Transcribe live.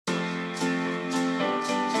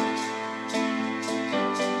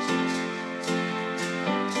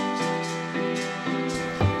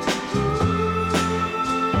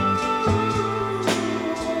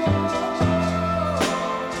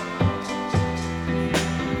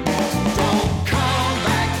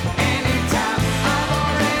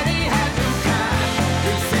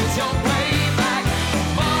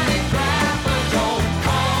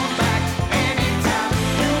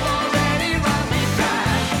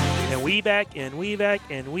We back and we back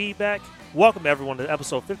and we back. Welcome everyone to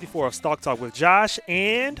episode 54 of Stock Talk with Josh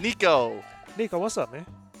and Nico. Nico. What's up, man?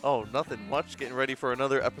 Oh, nothing much. Getting ready for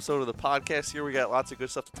another episode of the podcast here. We got lots of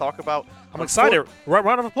good stuff to talk about. I'm excited.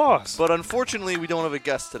 Round of applause. But unfortunately, we don't have a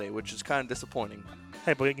guest today, which is kind of disappointing.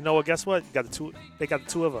 Hey, but you know what? Guess what? They got the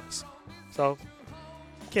two of us. So,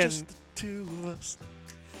 Just the two of us.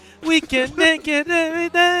 We can make it every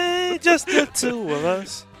day, just the two of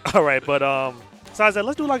us. All right, but besides that,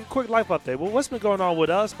 let's do like a quick life update. Well, what's been going on with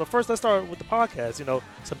us? But first, let's start with the podcast. You know,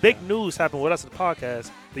 some big news happened with us at the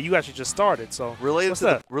podcast that you actually just started. So Related what's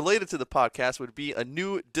to the podcast would be a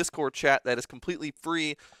new Discord chat that is completely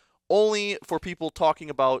free, only for people talking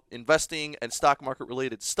about investing and stock market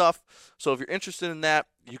related stuff. So if you're interested in that,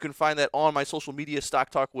 you can find that on my social media, Stock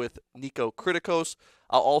Talk with Nico Kritikos.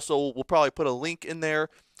 We'll probably put a link in there,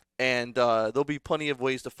 and there'll be plenty of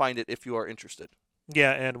ways to find it if you are interested.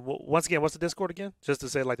 Yeah, and once again, what's the Discord again? Just to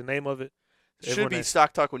say like the name of it. Should be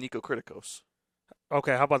Stock Talk with Nico Kritikos.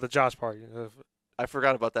 Okay, how about the Josh part? I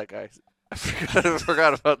forgot about that guy. I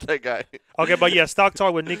forgot about that guy. Okay, but yeah, Stock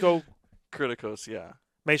Talk with Nico Kritikos, yeah.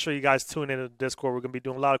 Make sure you guys tune into the Discord. We're going to be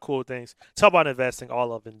doing a lot of cool things. Talk about investing,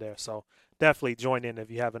 all of it in there. So definitely join in if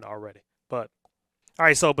you haven't already. But all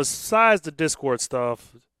right, so besides the Discord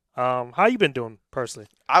stuff, how you been doing personally?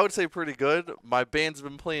 I would say pretty good. My band's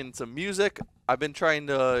been playing some music. I've been trying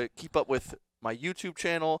to keep up with my YouTube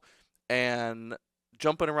channel and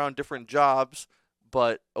jumping around different jobs,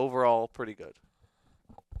 but overall pretty good.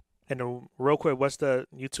 And real quick, what's the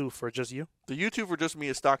YouTube for just you? The YouTube for just me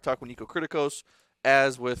is Stock Talk with Nico Kritikos.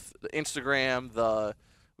 As with the Instagram,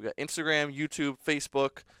 we got Instagram, YouTube,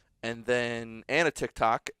 Facebook, and a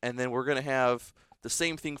TikTok, and then we're gonna have the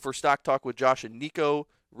same thing for Stock Talk with Josh and Nico.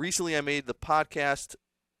 Recently, I made the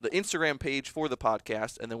Instagram page for the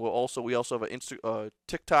podcast, and then we also have a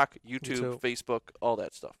TikTok, YouTube, Facebook, all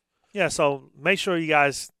that stuff. Yeah, so make sure you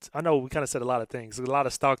guys, I know we kind of said a lot of things, a lot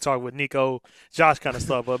of Stock Talk with Nico, Josh kind of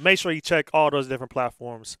stuff, but make sure you check all those different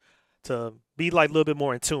platforms to be like a little bit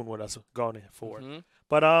more in tune with us going in forward. Mm-hmm.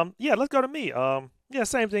 But yeah, let's go to me. Yeah,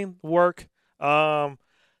 same thing, work. What's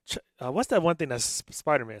that one thing that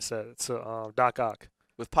Spider-Man said to Doc Ock?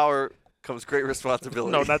 With power comes great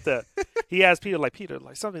responsibility. No, not that. He asked Peter,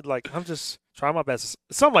 something like, I'm just trying my best.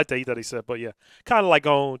 Something like that he thought he said. But yeah, kind of like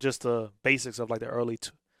on just the basics of like the early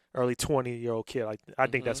 20-year-old kid. Like I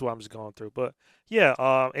think that's what I'm just going through. But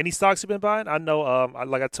yeah, any stocks you've been buying? I know,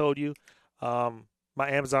 like I told you, my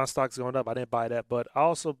Amazon stock's going up. I didn't buy that, but I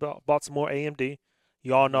also bought some more AMD.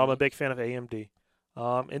 You all know I'm a big fan of AMD.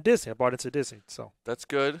 And Disney. I bought into Disney. So that's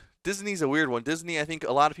good. Disney's a weird one. Disney, I think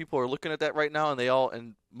a lot of people are looking at that right now,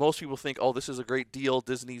 and most people think, oh, this is a great deal.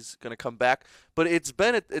 Disney's going to come back, but it's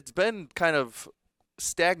been kind of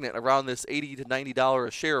stagnant around this $80 to $90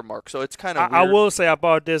 a share mark. So it's kind of weird. I will say I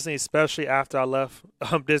bought Disney, especially after I left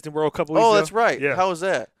Disney World a couple weeks ago. Oh, that's right. Yeah. How was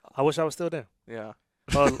that? I wish I was still there. Yeah.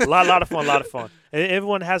 A lot of fun. And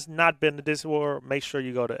everyone has not been to Disney World, make sure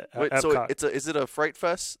you go to Epcot. So is it a Fright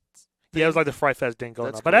Fest thing? Yeah, it was like the Fright Fest thing going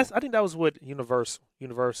on. Cool. But I think that was with Universal.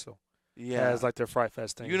 Yeah. It's like their Fright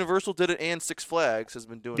Fest thing. Universal did it, and Six Flags has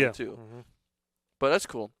been doing it too. Mm-hmm. But that's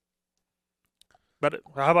cool. But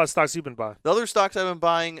how about stocks you've been buying? The other stocks I've been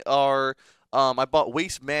buying are I bought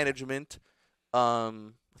Waste Management.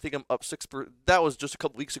 I think I'm up 6%. That was just a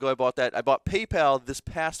couple weeks ago I bought that. I bought PayPal this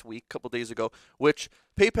past week, a couple days ago, which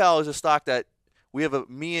PayPal is a stock that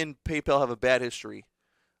me and PayPal have a bad history.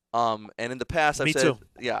 And in the past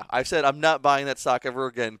I've said I'm not buying that stock ever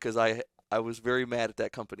again because I was very mad at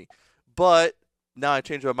that company. But now I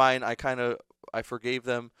changed my mind. I forgave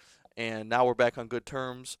them, and now we're back on good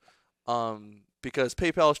terms. Because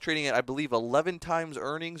PayPal is trading at, I believe, 11 times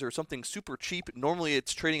earnings or something super cheap. Normally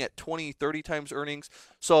it's trading at 20, 30 times earnings.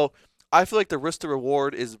 So I feel like the risk to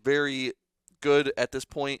reward is very good at this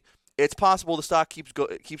point. It's possible the stock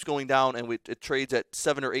keeps going down and it trades at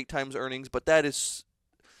 7 or 8 times earnings, but that is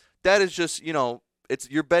just,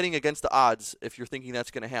 you're betting against the odds if you're thinking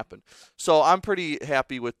that's going to happen. So I'm pretty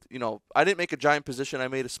happy with, I didn't make a giant position. I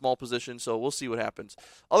made a small position, so we'll see what happens.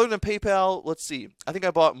 Other than PayPal, let's see. I think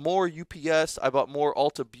I bought more UPS. I bought more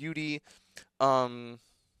Ulta Beauty.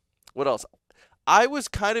 What else? I was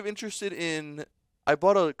kind of interested I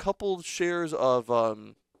bought a couple shares of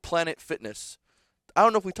Planet Fitness. I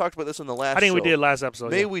don't know if we talked about this on the last show. I think we did last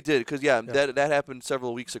episode. Maybe we did, because, that happened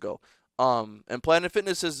several weeks ago. And Planet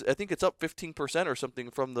Fitness I think it's up 15% or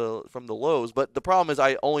something from the lows. But the problem is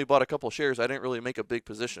I only bought a couple shares. I didn't really make a big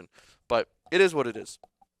position. But it is what it is.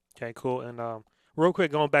 Okay, cool. And real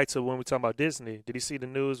quick, going back to when we talking about Disney, did you see the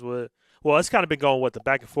news with? Well, it's kind of been going with the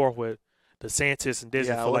back and forth with DeSantis and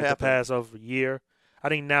Disney for like the past over a year. I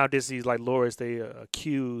think now Disney's like lawyers, they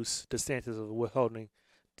accuse DeSantis of withholding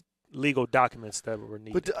legal documents that were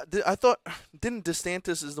needed. But I thought didn't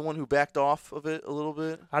DeSantis is the one who backed off of it a little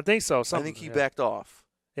bit? I think so. I think he backed off.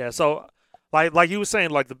 Yeah. So, like you were saying,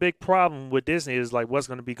 like the big problem with Disney is like what's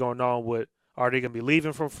going to be going on with. Are they going to be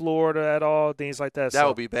leaving from Florida at all? Things like that. That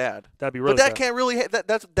would be bad. That'd be really. But that bad. can't really.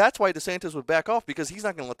 That's why DeSantis would back off because he's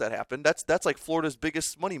not going to let that happen. That's like Florida's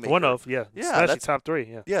biggest moneymaker. One of especially that's top 3.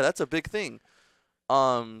 Yeah. Yeah, that's a big thing.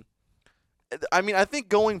 I mean, I think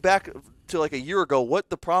going back to like a year ago, what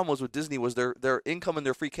the problem was with Disney was their income and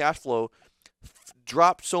their free cash flow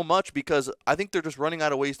dropped so much because I think they're just running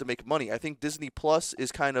out of ways to make money. I think Disney Plus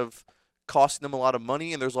is kind of costing them a lot of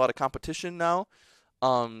money, and there's a lot of competition now.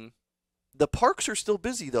 The parks are still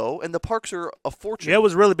busy though, and the parks are a fortune. Yeah, it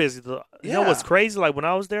was really busy. You know what's crazy? Like when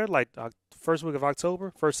I was there, like first week of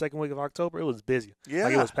October, second week of October, it was busy. Yeah,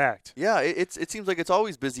 like it was packed. Yeah, it seems like it's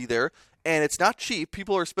always busy there, and it's not cheap.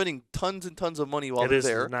 People are spending tons and tons of money while they're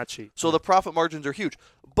there. It's not cheap. So the profit margins are huge,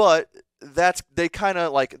 but that's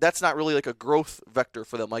not really like a growth vector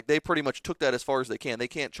for them. Like they pretty much took that as far as they can. They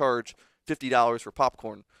can't charge $50 for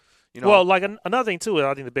popcorn. You know? Well, like another thing too,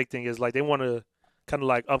 I think the big thing is like they want to kind of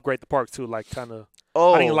like upgrade the park too, like kind of.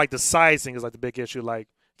 Oh. I think like the sizing is like the big issue. Like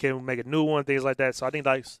can we make a new one, things like that. So I think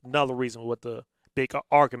that's another reason what the big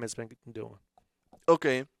argument's been doing.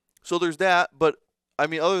 Okay, so there's that, but I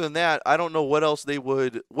mean, other than that, I don't know what else they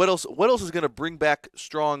would. What else is going to bring back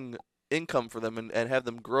strong income for them and have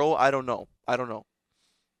them grow? I don't know.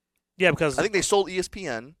 Yeah, because I think they sold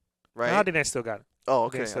ESPN, right? I think they still got it. Oh,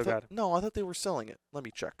 okay. No, I thought they were selling it. Let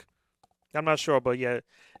me check. I'm not sure, but yeah,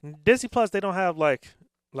 Disney Plus they don't have like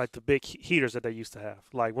the big heaters that they used to have.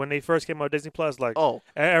 Like when they first came out with Disney Plus, like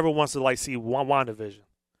everyone wants to like see WandaVision.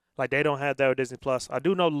 Like they don't have that with Disney Plus. I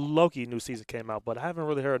do know Loki new season came out, but I haven't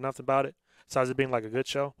really heard nothing about it besides it being like a good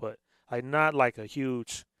show. But like not like a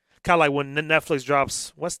huge kind of like when Netflix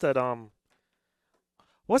drops. What's that?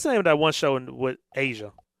 What's the name of that one show with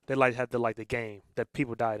Asia? They like had the game that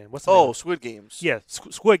people died in. What's the name? Squid Games. Yeah,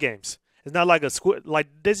 Squid Games. It's not like a Squid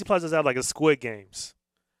like Disney Plus doesn't have like a Squid Games.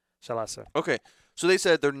 Shall I say? Okay, so they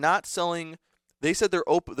said they're not selling. They said they're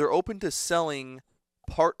open to selling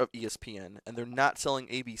part of ESPN, and they're not selling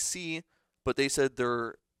ABC. But they said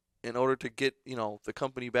they're in order to get the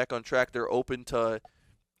company back on track. They're open to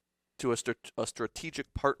a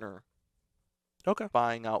strategic partner. Okay.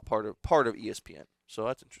 Buying out part of ESPN. So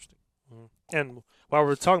that's interesting. Mm-hmm. And while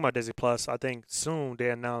we're talking about Disney Plus, I think soon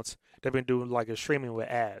they announced they've been doing like a streaming with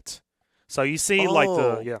ads. So you see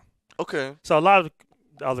Okay. So a lot of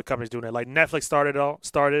other companies doing that. Like Netflix started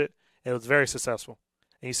it. It was very successful.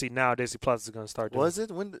 And you see now Disney Plus is going to start doing it. Was it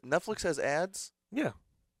when Netflix has ads? Yeah.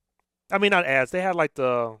 I mean, not ads. They had like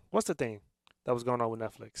what's the thing that was going on with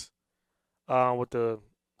Netflix? With the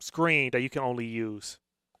screen that you can only use.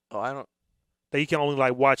 Oh, I don't. That you can only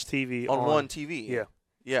like watch TV on one TV. Yeah.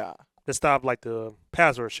 Yeah. To stop like the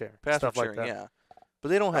password sharing. Password stuff sharing, like that. yeah. But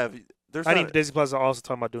they don't have. I think Disney Plus are also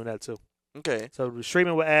talking about doing that too. Okay. So we're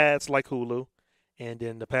streaming with ads like Hulu, and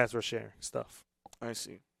then the password sharing stuff. I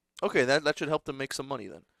see. Okay, that should help them make some money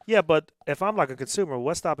then. Yeah, but if I'm like a consumer,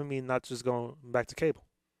 what's stopping me not just going back to cable?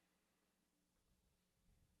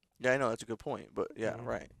 Yeah, I know that's a good point, but yeah,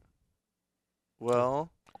 right.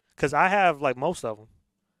 Well, because I have like most of them.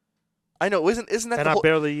 I know, isn't that? And I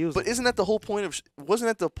barely use. But isn't that the whole point of? Wasn't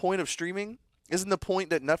that the point of streaming? Isn't the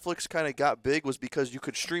point that Netflix kind of got big was because you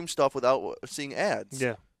could stream stuff without seeing ads?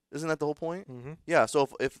 Yeah. Isn't that the whole point? Mm-hmm. Yeah. So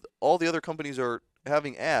if all the other companies are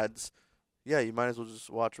having ads, yeah, you might as well just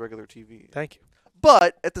watch regular TV. Thank you.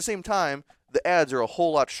 But at the same time, the ads are a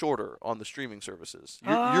whole lot shorter on the streaming services.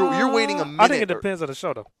 You're waiting a minute. I think it depends on the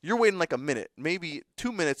show, though. You're waiting like a minute. Maybe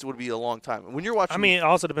 2 minutes would be a long time. When you're watching, I mean, it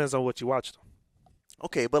also depends on what you watch, though.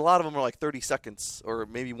 Okay, but a lot of them are like 30 seconds or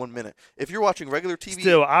maybe 1 minute. If you're watching regular TV,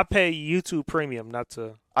 still, I pay YouTube Premium not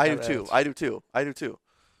to. I do too. I do too.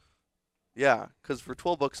 Yeah, because for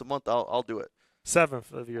 $12 a month, I'll do it. 7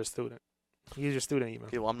 if you're a student. Use your student email.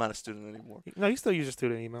 Okay, well, I'm not a student anymore. No, you still use your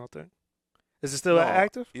student email, I think. Is it still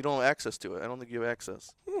active? You don't have access to it. I don't think you have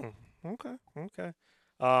access. Okay.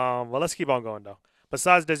 Well, let's keep on going, though.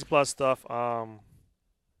 Besides Disney Plus stuff,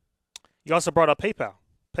 you also brought up PayPal.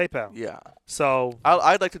 Yeah. So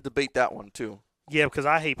I'd like to debate that one, too. Yeah, because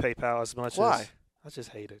I hate PayPal as much as... Why? I just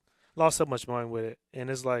hate it. Lost so much money with it. And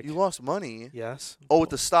it's like... You lost money? Yes. Oh,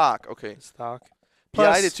 with the stock. Okay. Stock. Plus,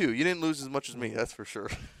 yeah, I did, too. You didn't lose as much as me, that's for sure.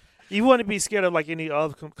 You wouldn't be scared of, like, any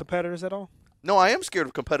other competitors at all? No, I am scared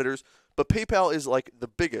of competitors, but PayPal is, like, the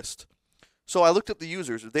biggest. So I looked up the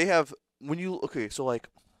users. They have... You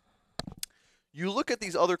look at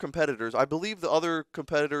these other competitors. I believe the other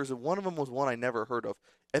competitors, and one of them was one I never heard of.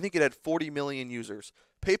 I think it had 40 million users.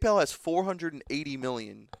 PayPal has 480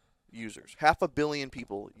 million users. 500 million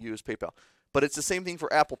people use PayPal. But it's the same thing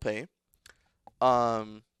for Apple Pay.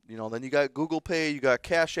 Then you got Google Pay, you got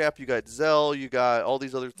Cash App, you got Zelle, you got all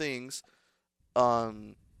these other things.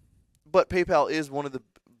 But PayPal is one of the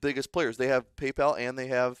biggest players. They have PayPal and they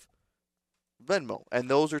have Venmo, and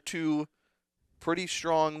those are two pretty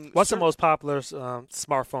strong. What's the most popular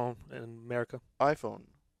smartphone in America? iPhone.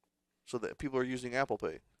 So that people are using Apple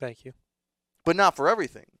Pay. Thank you. But not for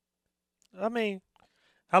everything. I mean,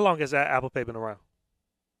 how long has that Apple Pay been around?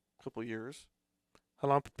 A couple years. How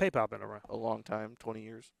long PayPal been around? A long time, 20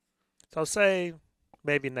 years. So say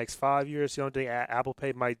maybe next 5 years, you don't think Apple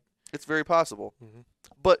Pay might? It's very possible. Mm-hmm.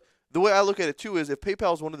 But the way I look at it too is if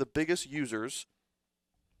PayPal is one of the biggest users,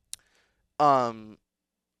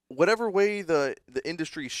 whatever way the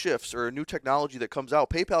industry shifts or a new technology that comes out,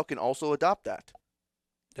 PayPal can also adopt that.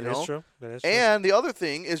 That is true. And the other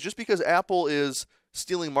thing is just because Apple is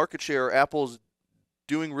stealing market share, Apple's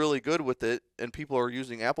doing really good with it, and people are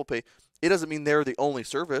using Apple Pay, it doesn't mean they're the only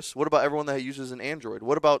service. What about everyone that uses an Android?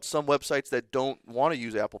 What about some websites that don't want to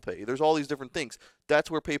use Apple Pay? There's all these different things. That's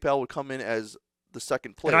where PayPal would come in as the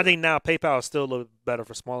second player. And I think now PayPal is still a little better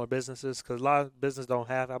for smaller businesses because a lot of businesses don't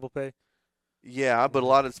have Apple Pay. Yeah, but a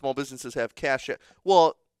lot of small businesses have Cash App.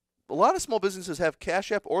 Well, a lot of small businesses have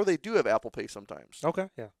Cash App or they do have Apple Pay sometimes. Okay,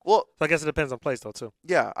 yeah. Well, so I guess it depends on place though too.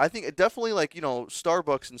 Yeah, I think it definitely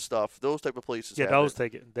Starbucks and stuff, those type of places. Yeah, have those it.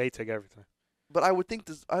 take it. They take everything. But I would think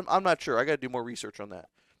this. I'm not sure. I got to do more research on that.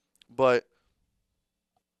 But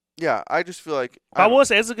yeah, I just feel like I will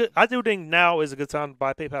say it's a good. I do think now is a good time to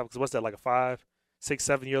buy PayPal because what's that, like a 5, 6,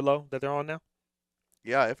 7 year low that they're on now?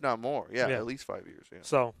 Yeah, if not more. Yeah, Yeah. at least 5 years. Yeah.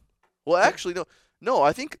 So, well, actually, no. No,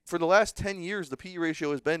 I think for the last 10 years, the PE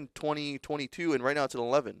ratio has been 20, 22, and right now it's at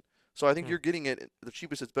 11. So I think you're getting it the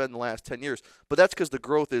cheapest it's been in the last 10 years. But that's because the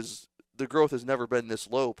growth has never been this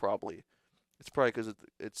low. Probably, it's probably because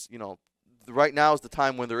it's right now is the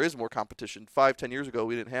time when there is more competition. 5, 10 years ago,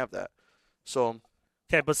 we didn't have that. So,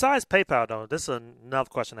 okay. Besides PayPal, though, this is another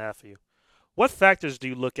question I have for you. What factors do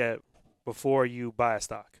you look at before you buy a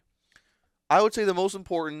stock? I would say the most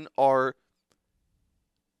important are.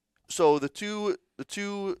 So the two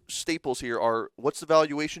staples here are what's the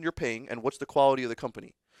valuation you're paying and what's the quality of the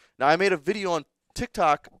company. Now, I made a video on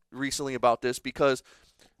TikTok recently about this because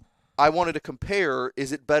I wanted to compare,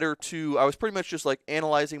 is it better to, I was pretty much just like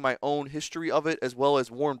analyzing my own history of it as well as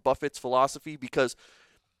Warren Buffett's philosophy because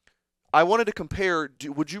I wanted to compare,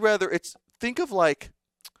 would you rather, think of like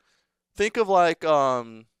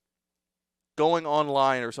going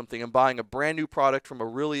online or something and buying a brand new product from a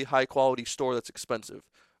really high quality store that's expensive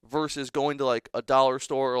versus going to like a dollar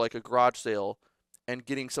store or like a garage sale and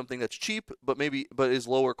getting something that's cheap but is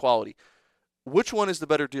lower quality. Which one is the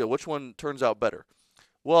better deal? Which one turns out better?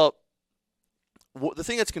 Well, the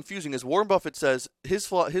thing that's confusing is Warren Buffett says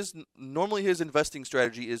normally his investing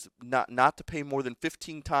strategy is not to pay more than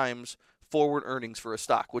 15 times forward earnings for a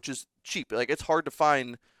stock, which is cheap. Like it's hard to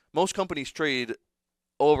find. Most companies trade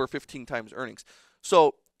over 15 times earnings.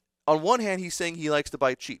 So on one hand, he's saying he likes to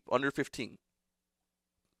buy cheap, under 15.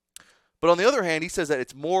 But on the other hand, he says that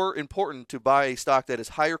it's more important to buy a stock that is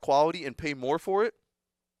higher quality and pay more for it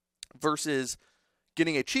versus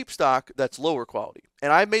getting a cheap stock that's lower quality.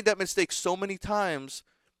 And I've made that mistake so many times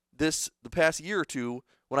the past year or two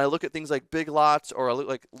when I look at things like Big Lots or I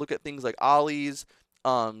look at things like Ollie's.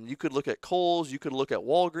 You could look at Kohl's, you could look at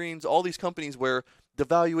Walgreens, all these companies where the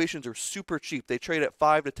valuations are super cheap. They trade at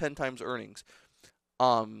 5 to 10 times earnings.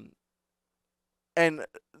 You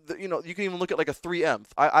can even look at like a 3M.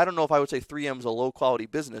 I don't know if I would say 3M is a low quality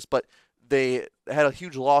business, but they had a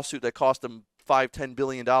huge lawsuit that cost them $5-10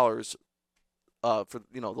 billion for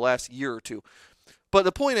the last year or two. But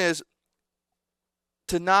the point is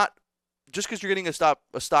to not just because you're getting a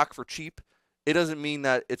stock for cheap, it doesn't mean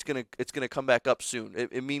that it's gonna come back up soon.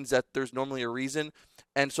 It means that there's normally a reason,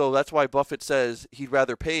 and so that's why Buffett says he'd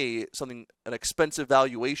rather pay an expensive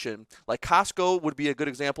valuation. Like Costco would be a good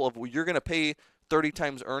example of where you're gonna pay 30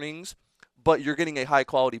 times earnings, but you're getting a high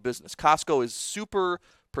quality business. Costco is super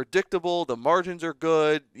predictable. The margins are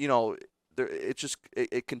good.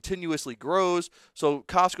 It continuously grows. So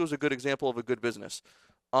Costco is a good example of a good business.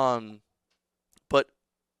 But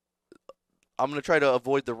I'm going to try to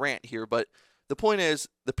avoid the rant here. But the point is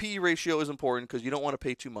the PE ratio is important because you don't want to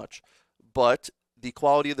pay too much. But the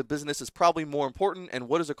quality of the business is probably more important. And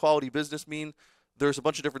what does a quality business mean? There's a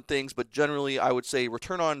bunch of different things, but generally I would say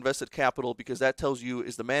return on invested capital because that tells you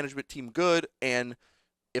is the management team good and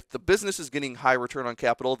if the business is getting high return on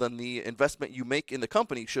capital, then the investment you make in the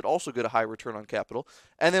company should also get a high return on capital.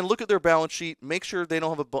 And then look at their balance sheet, make sure they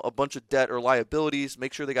don't have a bunch of debt or liabilities,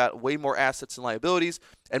 make sure they got way more assets and liabilities,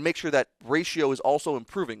 and make sure that ratio is also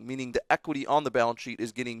improving, meaning the equity on the balance sheet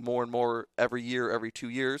is getting more and more every year, every 2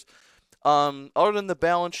 years. Other than the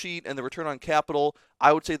balance sheet and the return on capital,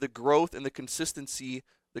 I would say the growth and the consistency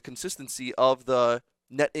of the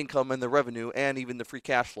net income and the revenue and even the free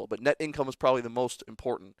cash flow. But net income is probably the most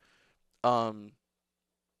important. So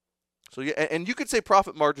yeah, and you could say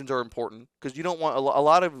profit margins are important because you don't want a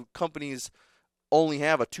lot of companies only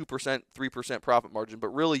have a 2%, 3% profit margin, but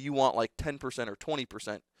really you want like 10% or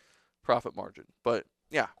 20% profit margin. But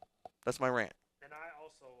yeah, that's my rant. And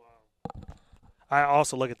I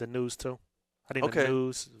also look at the news too. I think Okay. the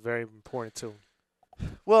news is very important too.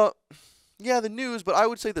 Well, yeah, the news, but I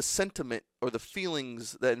would say the sentiment or the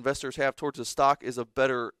feelings that investors have towards the stock is a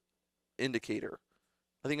better indicator.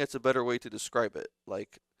 I think that's a better way to describe it.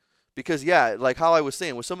 Because yeah, like how I was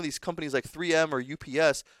saying, with some of these companies like 3M or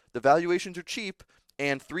UPS, the valuations are cheap,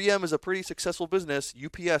 and 3M is a pretty successful business.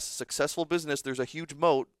 UPS, successful business. There's a huge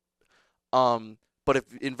moat. But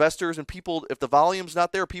if investors and people, if the volume's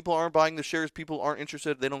not there, people aren't buying the shares, people aren't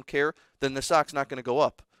interested, they don't care, then the stock's not going to go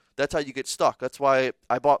up. That's how you get stuck. That's why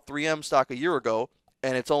I bought 3M stock a year ago,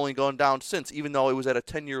 and it's only gone down since, even though it was at a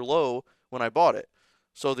 10-year low when I bought it.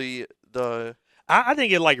 So I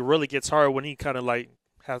think it like really gets hard when he kind of like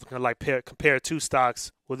has to kind of like compare two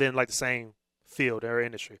stocks within like the same field or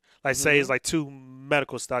industry. Like say it's like two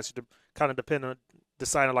medical stocks. You kind of depend on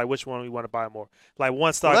deciding like which one we want to buy more. Like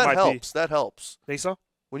one stock that might helps. That helps. Think so?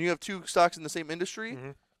 When you have two stocks in the same industry,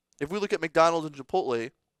 Mhm. if we look at McDonald's and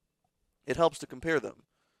Chipotle, it helps to compare them.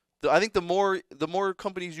 I think the more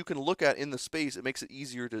companies you can look at in the space, it makes it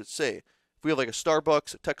easier to say. If we have like a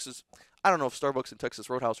Starbucks, a Texas, I don't know if Starbucks and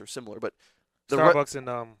Texas Roadhouse are similar, but Starbucks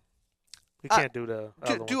and we can't do the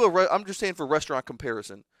other one. I'm just saying for restaurant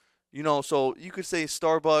comparison, so you could say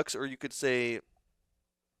Starbucks or you could say,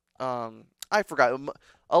 I forgot.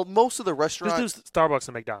 Most of the restaurants, Just do Starbucks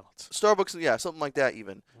and McDonald's. Starbucks, yeah, something like that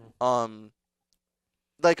even.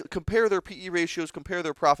 Like compare their PE ratios, compare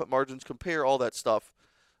their profit margins, compare all that stuff.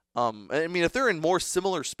 I mean, if they're in more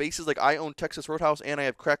similar spaces, like I own Texas Roadhouse and I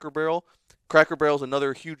have Cracker Barrel. Cracker Barrel's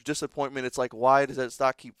another huge disappointment. It's like, why does that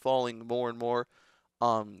stock keep falling more and more?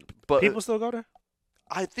 But People still go there?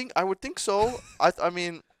 I would think so. I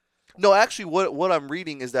mean, no, actually, what I'm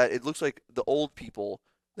reading is that it looks like the old people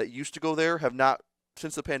that used to go there have not,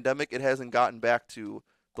 since the pandemic, it hasn't gotten back to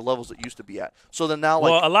the levels it used to be at. So then now,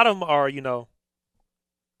 like, Well, a lot of them are, not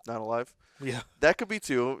alive. yeah. That could be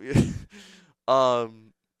too.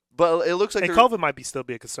 But it looks like And COVID might still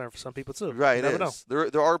be a concern for some people too. right. You never know.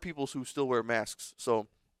 There are people who still wear masks, so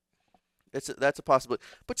that's a possibility.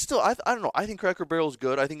 But still, I don't know. I think Cracker Barrel is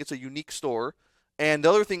good. I think it's a unique store. And the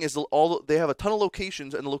other thing is they have a ton of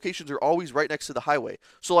locations, and the locations are always right next to the highway.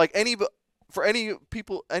 So like anyone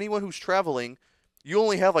who's traveling, you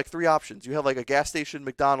only have like 3 options. You have like a gas station,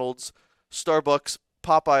 McDonald's, Starbucks,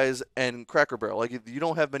 Popeyes, and Cracker Barrel. Like you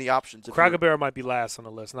don't have many options. Cracker Barrel might be last on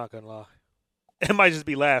the list. Not gonna lie, it might just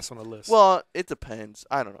be last on the list. Well, it depends.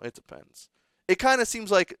 I don't know. It depends. It kind of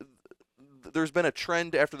seems like there's been a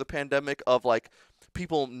trend after the pandemic of like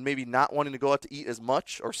people maybe not wanting to go out to eat as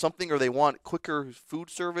much or something, or they want quicker food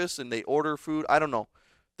service and they order food. I don't know.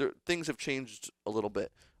 Things have changed a little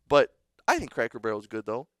bit. But I think Cracker Barrel is good,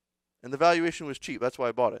 though. And the valuation was cheap. That's why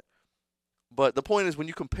I bought it. But the point is, when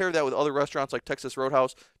you compare that with other restaurants like Texas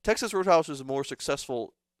Roadhouse is a more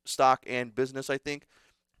successful stock and business, I think.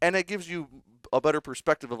 And it gives you a better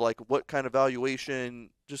perspective of like what kind of valuation,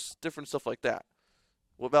 just different stuff like that.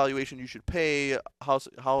 What valuation you should pay, how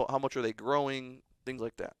much are they growing, things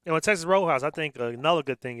like that. And with Texas Roadhouse, I think another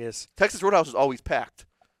good thing is Texas Roadhouse is always packed.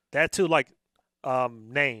 that too, like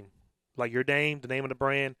name, like your name, the name of the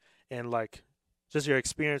brand, and like just your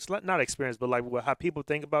experience, not experience, but like how people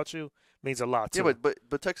think about you means a lot too. Yeah,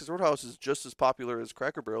 but Texas Roadhouse is just as popular as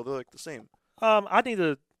Cracker Barrel. They're like the same. I think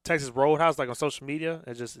the Texas Roadhouse, like on social media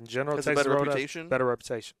and just in general, Has a Texas better Roadhouse, reputation? better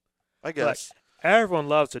reputation. I guess. Everyone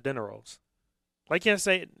loves their dinner rolls. Like you can't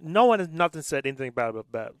say no one has nothing said anything bad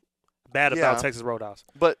about Yeah. Texas Roadhouse.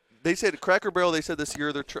 But they said Cracker Barrel. They said this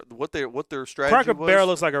year what their strategy Cracker was. Barrel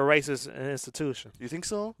looks like a racist institution. You think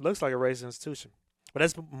so? Looks like a racist institution, but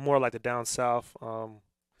that's more like the down south,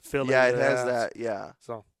 Philly. Yeah, it has that. Yeah.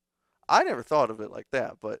 So I never thought of it like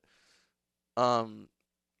that, but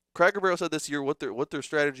Cracker Barrel said this year what their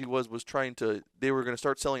strategy was they were going to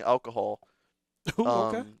start selling alcohol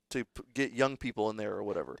okay. to get young people in there or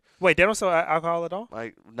whatever. Wait, they don't sell alcohol at all?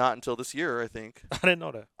 Not until this year, I think. I didn't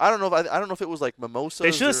know that. I don't know if it was like mimosas.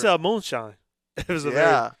 They should sell moonshine. It was a very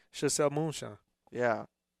Yeah. should sell moonshine. Yeah.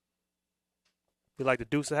 Be like the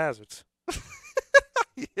Dukes of Hazards.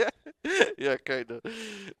 Yeah. Yeah, kind of.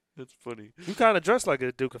 That's funny. You kind of dress like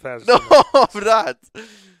a Duke of Hazards. No, to me. I'm not.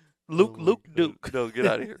 Luke Oh my Luke God. Duke. No, get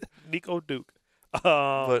out of here. Nico Duke.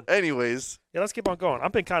 But anyways, Yeah, let's keep on going.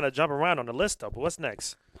 I've been kind of jumping around on the list though, but what's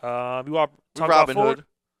next? You want to talk about Robin Ford? Hood.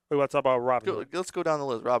 Or you want to talk about Robin Hood? Let's go down the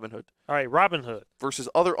list. Robin Hood All right, Robin Hood. versus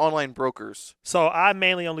other online brokers. So I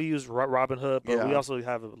mainly only use Robin Hood, but we Yeah. also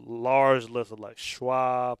have a large list of like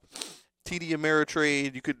Schwab, TD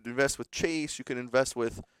Ameritrade. You could invest with Chase. You can invest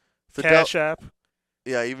with Cash App.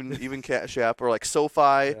 Yeah, even Cash App or like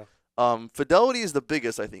SoFi. Yeah. Fidelity is the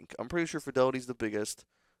biggest, I think. I'm pretty sure Fidelity is the biggest.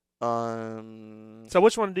 So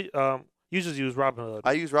which one do you just use Robin Hood?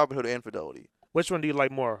 I use Robinhood and Fidelity. Which one do you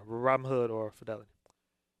like more, Robin Hood or Fidelity?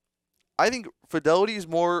 I think Fidelity is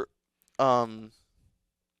more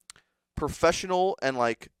professional and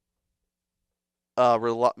like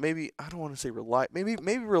maybe I don't want to say maybe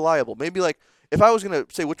reliable. Maybe like if I was gonna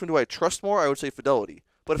say which one do I trust more, I would say Fidelity.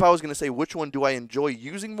 But if I was gonna say which one do I enjoy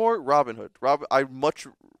using more, Robinhood.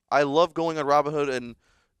 I love going on Robinhood and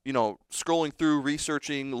scrolling through,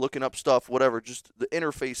 researching, looking up stuff, whatever. Just the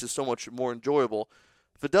interface is so much more enjoyable.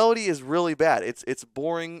 Fidelity is really bad. It's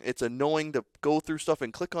boring. It's annoying to go through stuff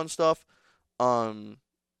and click on stuff. Robinhood,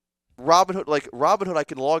 I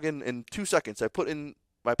can log in 2 seconds. I put in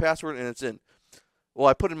my password and it's in. Well,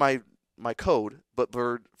 I put in my code, but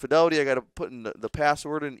for Fidelity, I got to put in the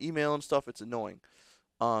password and email and stuff. It's annoying.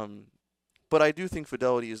 But I do think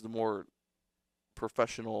Fidelity is the more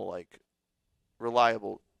professional, like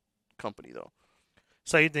reliable company, though.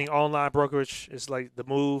 So you think online brokerage is like the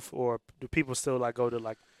move, or do people still like go to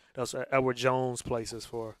like those Edward Jones places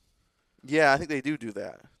for? Yeah, I think they do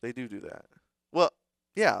that. They do that. Well,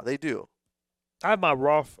 yeah, they do. I have my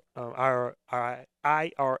Roth IRA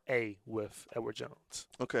with Edward Jones,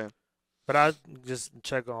 Okay. but I just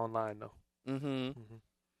check online though. Mm-hmm. Mm-hmm.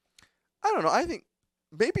 I don't know. I think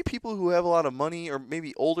maybe people who have a lot of money, or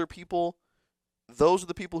maybe older people, those are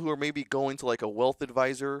the people who are maybe going to like a wealth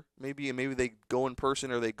advisor, maybe, and maybe they go in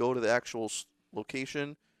person or they go to the actual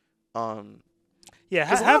location. Yeah,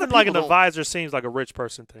 'Cause a lot of having like an people don't- advisor seems like a rich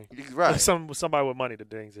person thing. Right. Somebody with money to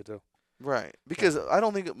things to do. Right. Because I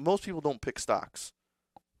don't think most people don't pick stocks.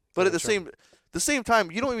 But at Yeah, the same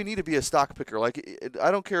time, you don't even need to be a stock picker. Like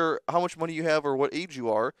I don't care how much money you have or what age you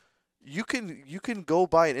are. You can go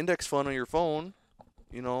buy an index fund on your phone,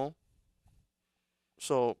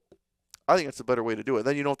 So I think that's a better way to do it.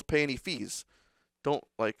 Then you don't have to pay any fees.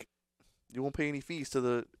 You won't pay any fees to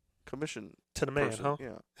the commission To the man, person. huh?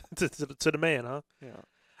 Yeah. to the man, huh? Yeah.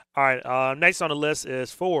 All right. Next on the list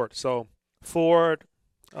is Ford. So Ford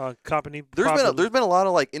company. There's been a lot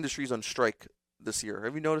of like industries on strike this year.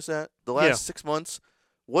 Have you noticed that? The last Yeah. 6 months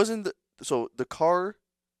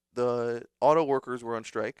the auto workers were on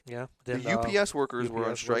strike. Yeah. The Then, UPS workers were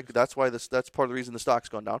on UPS strike. workers. That's why that's part of the reason the stock's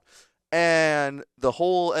gone down. And the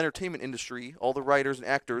whole entertainment industry, all the writers and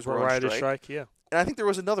actors were on Writers' strike. strike. Yeah. And I think there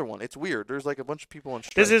was another one. It's weird. There's like a bunch of people on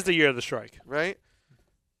strike. This is the year of the strike. right.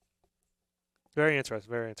 Very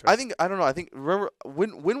interesting. Very interesting. I don't know. I think remember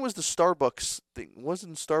when was the Starbucks thing?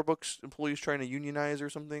 Wasn't Starbucks employees trying to unionize or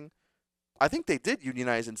something? I think they did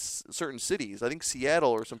unionize in certain cities. I think Seattle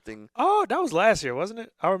or something. Oh, that was last year, wasn't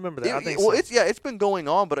it? I remember that. I think so. It's been going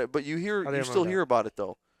on, but you didn't still remember hear about it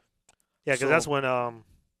though. Yeah, because so- that's when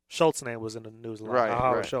Schultz's name was in the news a lot. Right,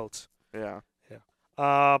 Howard right. Schultz. Yeah.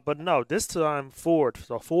 But no, this time Ford.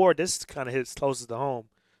 So Ford, this kind of hits closest to home.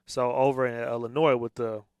 So over in Illinois with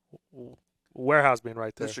the warehouse being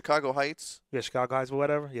right there. The Chicago Heights. Yeah, Chicago Heights or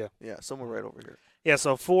whatever. Yeah. Yeah, somewhere right over here. Yeah,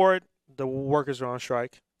 so Ford, the workers are on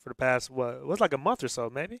strike for the past, it was like a month or so,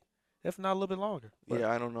 maybe, if not a little bit longer. But,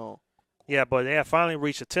 Yeah, I don't know. Yeah, but they have finally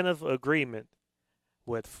reached a tentative agreement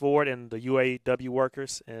with Ford and the UAW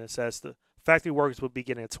workers, and it says the factory workers will be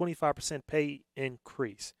getting a 25% pay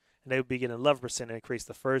increase, and they will be getting an 11% increase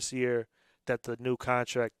the first year that the new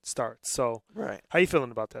contract starts. So, Right. how you feeling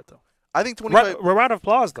about that, though? I think 25. Round of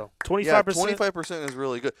applause, though. 25%. 25% is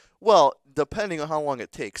really good. Well, depending on how long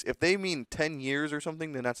it takes. If they mean 10 years or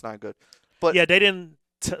something, then that's not good. But Yeah, they didn't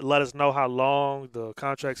let us know how long the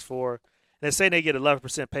contract's for. And they say they get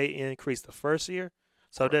 11% pay increase the first year.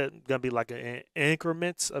 So that's going to be like an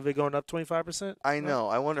increments of it going up 25%? I know.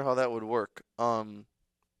 I wonder how that would work.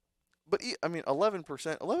 But I mean,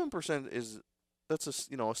 11%. 11% is that's a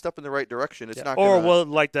step in the right direction. It's Yeah. not. Or gonna, will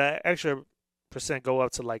like the extra percent go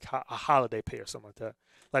up to like a holiday pay or something like that?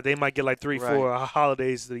 Like they might get like 3, Right. 4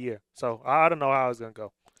 holidays a year. So I don't know how it's going to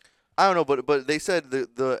go. I don't know, but they said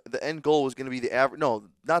the end goal was going to be the average. No,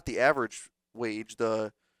 not the average wage.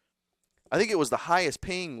 I think it was the highest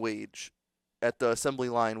paying wage at the assembly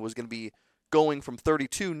line was going to be going from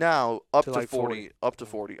 32 now up To to like 40, 40. up to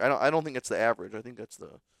 40. I don't think it's the average. I think that's the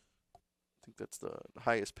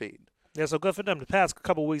highest paid. Yeah, so good for them. The past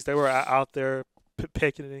couple weeks, they were out there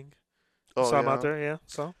picketing. Oh So I'm yeah. out there, yeah.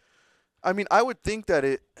 So I mean, I would think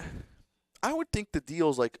the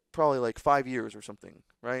deal's like probably like 5 years or something,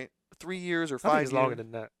 right? 3 years or 5 I think years. it's longer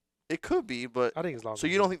than that. It could be, but I think it's longer. so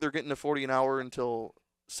you don't think they're getting to 40 an hour until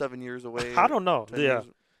 7 years away? I don't know. 10 Yeah, years?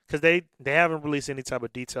 because they haven't released any type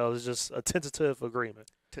of details. It's just a tentative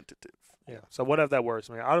agreement. Tentative. Yeah. So whatever that works,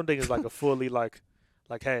 man. I don't think it's like a fully like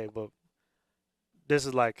hey, but this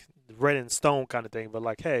is like red in stone kind of thing. But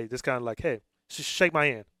like, hey, this kind of like, hey, shake my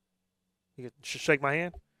hand. You should shake my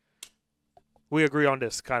hand. We agree on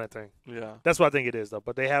this kind of thing. Yeah. That's what I think it is, though.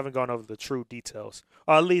 But they haven't gone over the true details,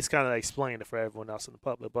 or at least kind of explained it for everyone else in the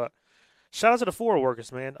public. But shout out to the Ford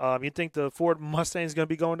workers, man. You think the Ford Mustang is going to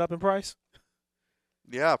be going up in price?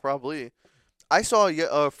 Yeah, probably. I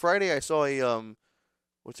saw Friday. I saw a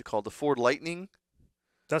what's it called? The Ford Lightning.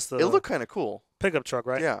 That's the It looked kind of cool. pickup truck,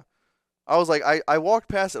 right? Yeah. I was like, I walked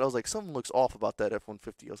past it. I was like, something looks off about that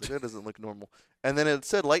F-150. I was like, that doesn't look normal. And then it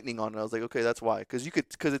said Lightning on it. I was like, okay, that's why. Because you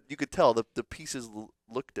could tell the pieces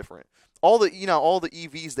look different. All the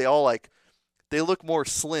EVs, they all like, they look more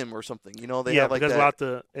slim or something. You know, they yeah, have like because that. about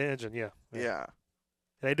the engine, yeah. Yeah.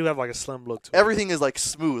 They do have like a slim look to Everything is like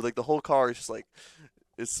smooth. Like the whole car is just like,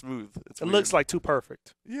 it's smooth. It's it. It weird. looks like too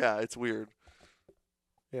perfect. Yeah, it's weird.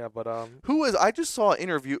 Yeah, but I just saw an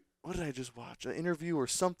interview. What did I just watch? An interview or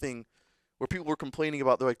something where people were complaining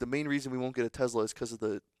about the main reason we won't get a Tesla is because of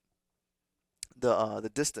the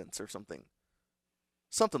distance or something.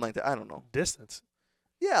 Something like that. I don't know. distance.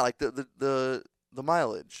 Yeah, like the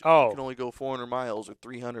mileage. Oh. You can only go 400 miles or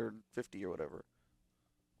 350 or whatever.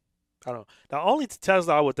 I don't know. The only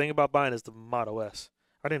Tesla I would think about buying is the Model S.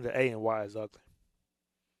 I think the A and Y is ugly.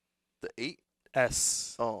 The 8?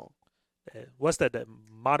 S. Oh. What's that? That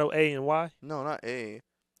Model A and Y? No, not A.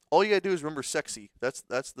 All you got to do is remember sexy. That's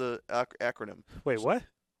the acronym. Wait, what?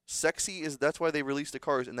 Sexy that's why they released the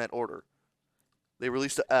cars in that order. They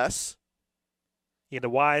released the S. Yeah, the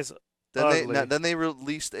Y is Then ugly. then they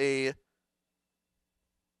released a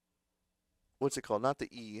what's it called? Not the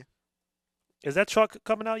E. Is that truck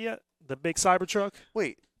coming out yet? The big Cybertruck?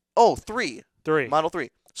 Wait. Oh, 3. 3. Model 3.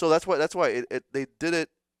 So that's why they did it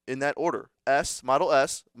in that order. S, Model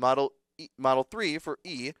E, Model 3 for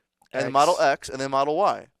E, and then Model X, and then Model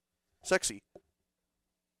Y. Sexy.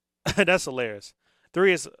 That's hilarious.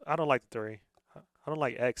 3 is I don't like the 3. I don't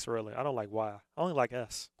like X really. I don't like Y. I only like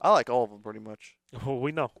S. I like all of them pretty much. Well,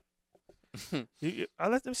 we know.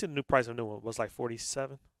 Let me see the new price of the new one. It was like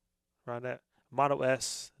 47 around that. Model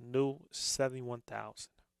S new 71,000.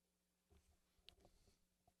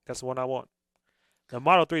 That's the one I want. The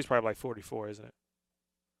Model 3 is probably like 44, isn't it?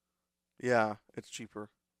 Yeah, it's cheaper.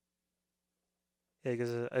 Yeah, because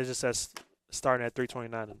it just says starting at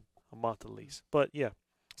 $329 a month at least. But yeah,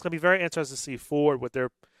 it's gonna be very interesting to see Ford with their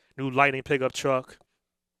new Lightning pickup truck.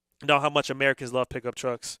 You know how much Americans love pickup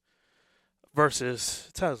trucks versus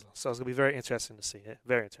Tesla. So it's gonna be very interesting to see it.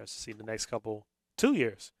 Very interesting to see the next 2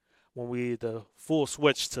 years when the full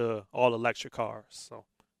switch to all electric cars. So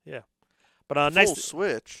yeah, but Full next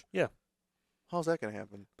switch? Yeah. How's that going to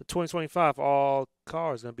happen? but 2025 all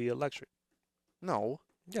cars gonna be electric. No.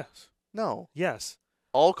 Yes, No. yes,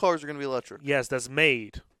 All cars are going to be electric. yes. That's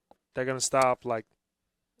made. They're gonna stop like.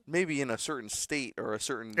 Maybe in a certain state or a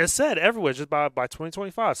certain... It's said everywhere just by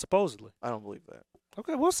 2025, supposedly. I don't believe that.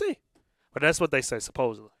 Okay, we'll see. But that's what they say,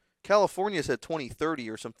 supposedly. California said 2030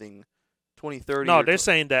 or something. 2030. No, or they're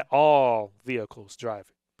saying that all vehicles drive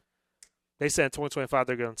it. They said in 2025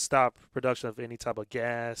 they're going to stop production of any type of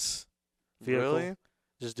gas vehicle. Really?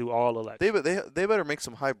 Just do all electric. They better make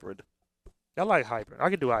some hybrid. I like hybrid. I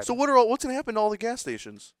can do hybrid. So what's going to happen to all the gas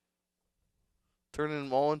stations? Turning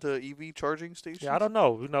them all into EV charging stations? Yeah, I don't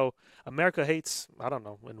know. America hates, I don't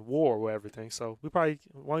know, in war with everything. So we probably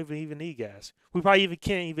won't even need gas. We probably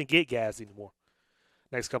can't even get gas anymore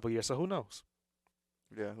next couple of years. So who knows?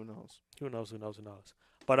 Yeah, who knows? Who knows?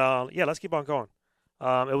 But yeah, let's keep on going.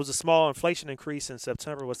 It was a small inflation increase in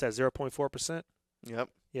September. What's that, 0.4%? Yep.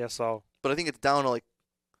 Yeah, so But I think it's down to it's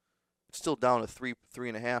still down to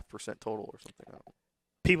 3.5% total or something. I don't know.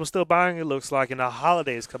 people still buying, it looks like, and the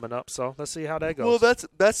holidays coming up. So let's see how that goes. Well,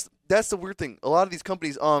 that's the weird thing. A lot of these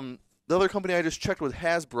companies, the other company I just checked with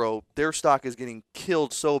Hasbro, their stock is getting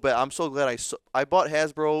killed so bad. I'm so glad I bought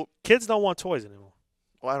Hasbro. Kids don't want toys anymore.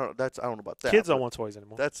 Well, I don't know about that. Kids don't but want toys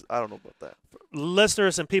anymore. I don't know about that.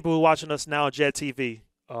 Listeners and people who are watching us now on Jet TV,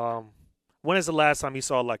 when is the last time you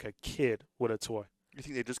saw like a kid with a toy You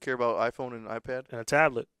think they just care about iPhone and iPad? and a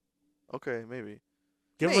tablet? Okay, maybe.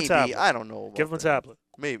 Give him a Maybe. tablet. I don't know. About Give him a that. tablet.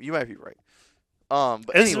 Maybe you might be right.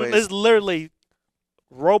 But It's, anyways, it's literally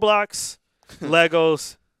Roblox,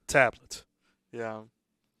 Legos, tablets. yeah.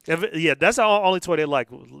 Yeah, that's the only toy they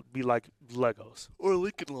like. Would be like Legos. Or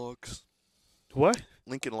Lincoln Logs. What?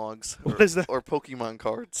 Lincoln Logs. What or, is that? Or Pokemon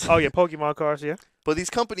cards. Oh yeah, Pokemon cards. Yeah. But these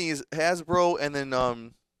companies, Hasbro, and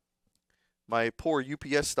then my poor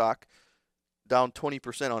UPS stock, down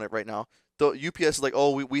 20% on it right now. The UPS is like,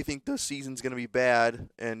 oh, we think the season's going to be bad,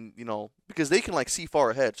 and because they can like see far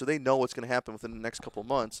ahead, so they know what's going to happen within the next couple of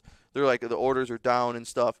months. They're like, the orders are down and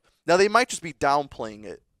stuff. Now they might just be downplaying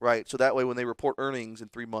it, right? So that way, when they report earnings in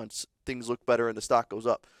 3 months, things look better and the stock goes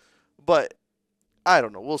up. But I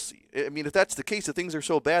don't know. We'll see. I mean, if that's the case, if things are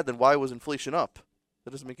so bad, then why was inflation up?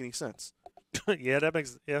 That doesn't make any sense. Yeah, that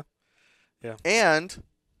makes And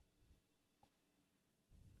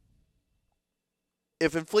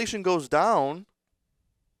if inflation goes down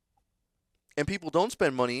and people don't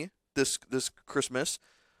spend money this Christmas,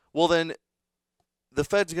 well then the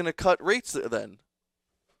Fed's going to cut rates then.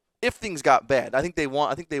 If things got bad, I think they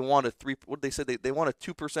want a 3. What did they say? They want a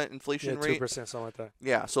 2% inflation rate. 2%, something like that.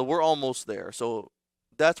 Yeah, so we're almost there. So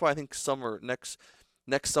that's why I think next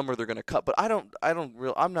summer they're going to cut. But I'm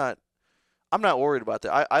not worried about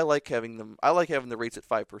that. I like having them. I like having the rates at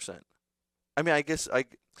 5%. I mean, I guess I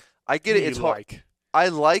get it. It's hard. I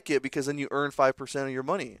like it because then you earn 5% of your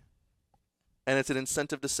money, and it's an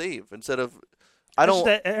incentive to save instead of.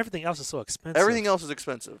 Everything else is so expensive. Everything else is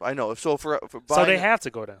expensive. I know. So for buying, so they have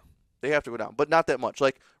to go down. They have to go down, but not that much.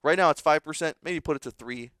 Like right now, it's 5%. Maybe put it to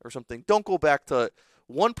 3 or something. Don't go back to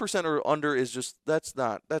 1% or under. Is just that's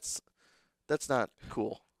not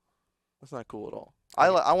cool. That's not cool at all. I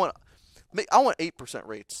want 8%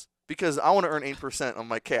 rates because I want to earn 8% on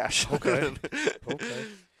my cash. Okay. Okay.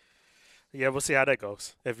 Yeah, we'll see how that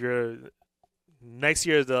goes. Next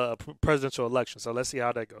year is the presidential election, so let's see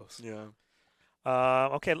how that goes. Yeah.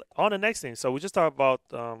 Okay, on the next thing. So we just talked about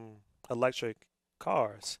electric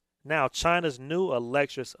cars. Now China's new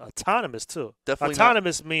electric's autonomous too. Definitely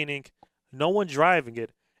autonomous meaning no one driving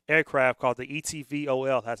it. Aircraft called the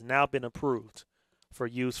ETVOL has now been approved for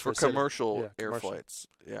use for commercial air flights.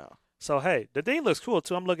 Yeah. So hey, the thing looks cool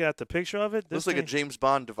too. I'm looking at the picture of it. It looks like a James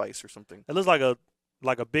Bond device or something. It looks like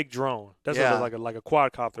a big drone. That's what it looks like a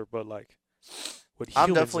quadcopter, but like with humans.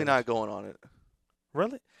 I'm definitely not going on it.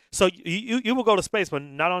 Really? So you will go to space, but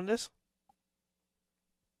not on this?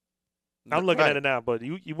 I'm looking at it now, but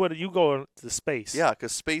you go to space. Yeah,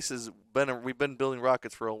 because space we've been building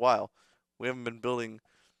rockets for a while. We haven't been building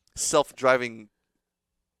self-driving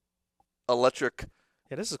electric.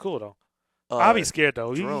 Yeah, this is cool though. I'll be scared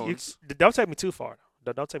though. Drones. Don't take me too far.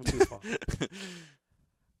 Don't take me too far.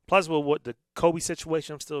 Plus, with what the Kobe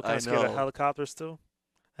situation, I'm still kind of scared of helicopters too,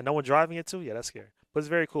 and no one driving it too. Yeah, that's scary. But it's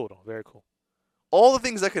very cool though. Very cool. All the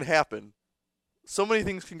things that could happen. So many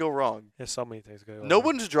things can go wrong. There's so many things can go wrong. No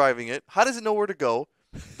one's driving it. How does it know where to go?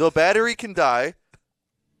 The battery can die.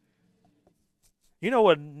 You know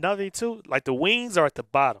what? Another thing too, like the wings are at the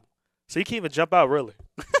bottom, so you can't even jump out really.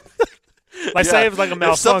 Like say it's like a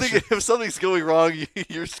malfunction. If something's going wrong,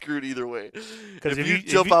 you're screwed either way. Because if you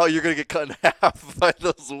jump out, you're gonna get cut in half by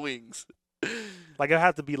those wings. Like it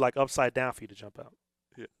have to be like upside down for you to jump out.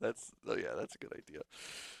 Yeah, that's a good idea.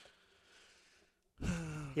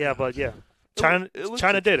 Yeah, but yeah,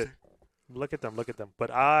 China did it. Look at them.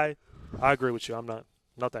 But I agree with you. I'm not.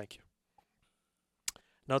 No, thank you.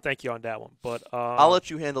 No, thank you on that one. But I'll let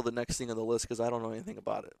you handle the next thing on the list because I don't know anything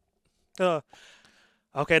about it.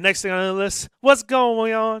 Okay, next thing on the list. What's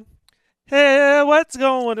going on? Hey, what's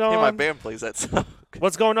going on? Hey, my band plays that song.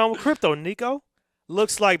 What's going on with crypto, Nico?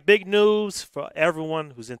 Looks like big news for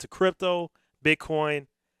everyone who's into crypto. Bitcoin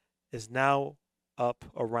is now up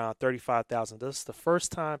around 35,000. This is the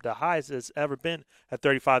first time the highest it's ever been at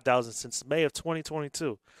 35,000 since May of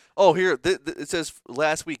 2022. Oh, here it says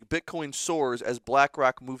last week Bitcoin soars as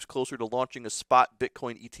BlackRock moves closer to launching a spot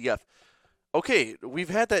Bitcoin ETF. Okay, we've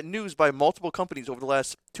had that news by multiple companies over the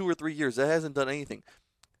last 2 or 3 years. That hasn't done anything.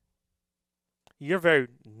 You're very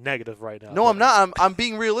negative right now. No, I'm not. I'm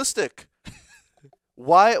being realistic.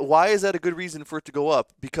 Why is that a good reason for it to go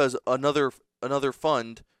up? Because another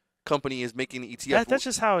fund company is making the ETF. That's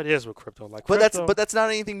just how it is with crypto. But that's not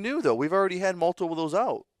anything new though. We've already had multiple of those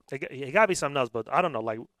out. It got to be something else. But I don't know.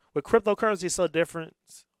 Like with cryptocurrency, it's so different.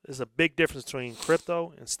 There's a big difference between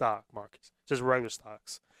crypto and stock markets, just regular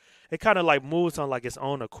stocks. It kind of like moves on like its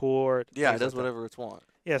own accord. Yeah, it does whatever it's want.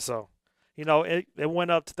 Yeah, so it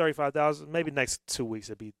went up to 35,000. Maybe next 2 weeks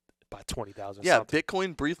it'd be by 20,000. Yeah, something.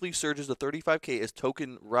 Bitcoin briefly surges to 35K as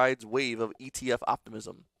token rides wave of ETF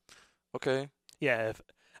optimism. Okay. Yeah, if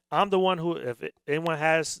I'm the one if anyone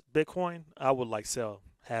has Bitcoin, I would like sell.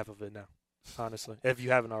 half of it now, honestly, if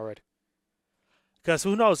you haven't already. Because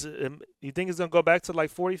who knows? You think it's going to go back to like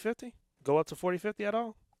 40, 50? Go up to 40, 50 at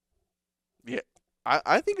all? Yeah,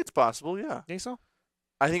 I think it's possible. Yeah, Think so?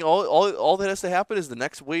 I think all that has to happen is the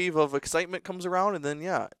next wave of excitement comes around, and then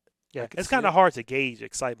yeah, Yeah, can it's see kind of it. hard to gauge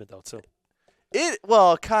excitement though too.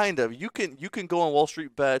 Well, kind of. You can go on Wall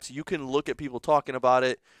Street Bets. You can look at people talking about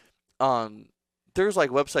it. There's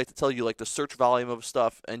like websites that tell you like the search volume of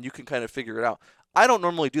stuff, and you can kind of figure it out. I don't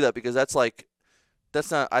normally do that because that's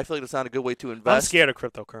not. I feel like that's not a good way to invest. I'm scared of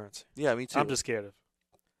cryptocurrency. Yeah, me too. I'm just scared of it.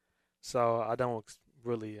 So I don't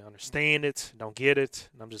really understand it, don't get it,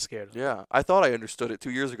 and I'm just scared of Yeah, I thought I understood it 2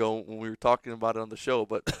 years ago when we were talking about it on the show,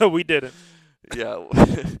 but it. We didn't. yeah.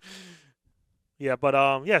 Yeah, but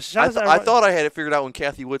yeah, I shout out to thought I had it figured out when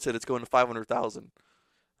Kathy Wood said it's going to 500,000.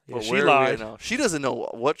 yeah, But she where are we lied. at now? She doesn't know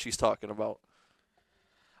what she's talking about.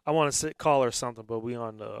 I want to call her something, but we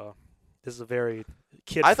on this is a very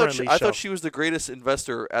kid I friendly show. thought she was the greatest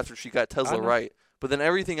investor after she got Tesla know. right, but then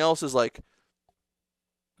everything else is like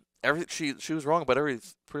she was wrong about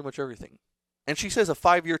pretty much everything. And she says a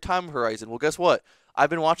 5-year time horizon. Well, guess what?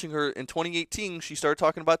 I've been watching her in 2018. She started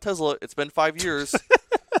talking about Tesla. It's been 5 years.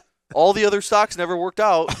 All the other stocks never worked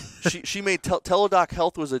out. She made Teladoc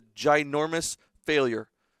Health was a ginormous failure.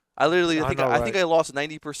 I think I lost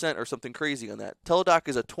 90% or something crazy on that. Teladoc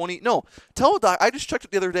is Teladoc. I just checked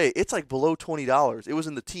it the other day. It's like below $20. It was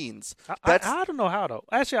in the teens. I don't know how though.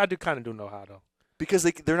 Actually, I do kind of know how though. Because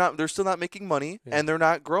they're still not making money and they're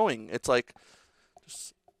not growing. It's like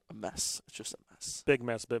just a mess. It's just a mess. Big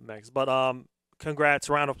mess, big mess. But congrats,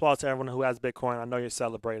 round of applause to everyone who has Bitcoin. I know you're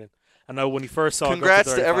celebrating. I know when you first saw.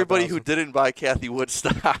 Congrats it go to everybody who 35,000. didn't buy Kathy Wood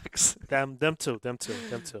stocks. Them too. But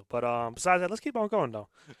besides that, let's keep on going though.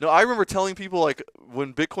 No, I remember telling people like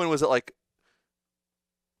when Bitcoin was at like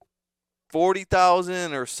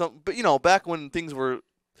 40,000 or something. But back when things were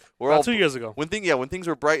About all 2 years ago. when things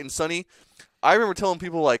were bright and sunny. I remember telling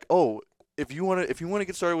people like, oh, if you want to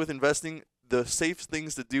get started with investing, the safe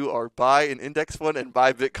things to do are buy an index fund and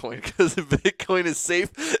buy Bitcoin because Bitcoin is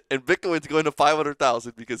safe and Bitcoin's going to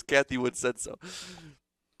 500,000 because Kathy Wood said so.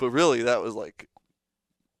 But really, that was like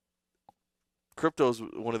crypto's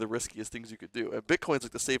one of the riskiest things you could do, and Bitcoin's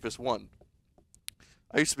like the safest one.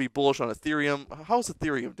 I used to be bullish on Ethereum. How's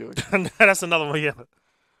Ethereum doing? That's another one. Yeah,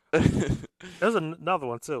 there's another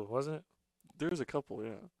one too, wasn't it? There's a couple,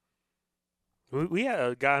 yeah. We had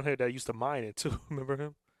a guy in here that used to mine it too. Remember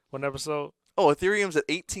him? One episode. Oh, Ethereum's at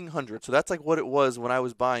 1,800, so that's like what it was when I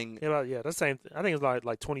was buying. Yeah, that's the same. I think it was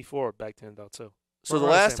like 24 back then though too. So the around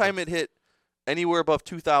the last same time it hit anywhere above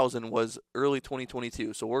 2,000 was early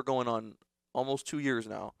 2022. So we're going on almost 2 years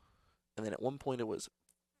now, and then at one point it was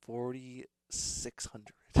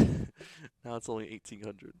 4,600. Now it's only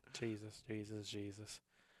 1,800. Jesus.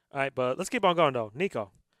 All right, but let's keep on going though.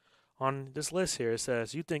 Nico, on this list here, it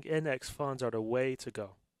says you think index funds are the way to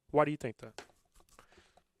go. Why do you think that?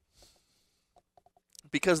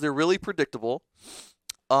 Because they're really predictable.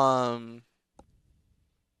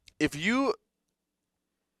 If you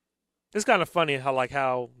It's kind of funny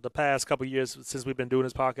how the past couple of years since we've been doing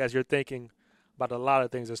this podcast, you're thinking about a lot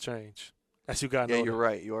of things that's changed as you got older. Yeah, you're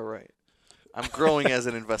right. You are right. I'm growing as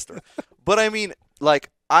an investor. But I mean, like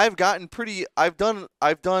I've done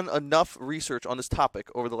enough research on this topic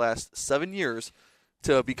over the last 7 years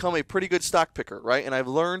to become a pretty good stock picker, right? And I've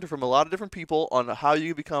learned from a lot of different people on how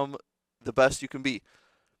you become the best you can be.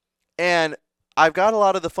 And I've got a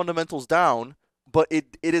lot of the fundamentals down, but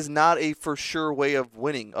it is not a for sure way of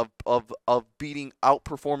winning, of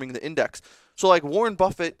outperforming the index. So like Warren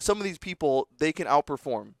Buffett, some of these people, they can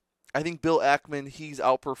outperform. I think Bill Ackman, he's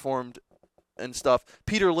outperformed and stuff.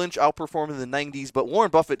 Peter Lynch outperformed in the 90s, but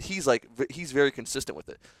Warren Buffett, he's very consistent with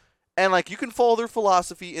it. And like you can follow their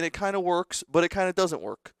philosophy and it kind of works, but it kind of doesn't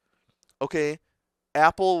work. Okay?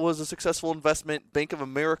 Apple was a successful investment. Bank of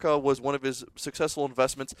America was one of his successful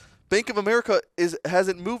investments. Bank of America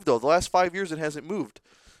hasn't moved though. The last 5 years it hasn't moved.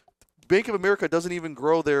 Bank of America doesn't even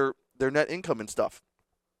grow their net income and stuff.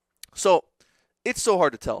 So it's so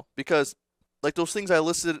hard to tell because like those things I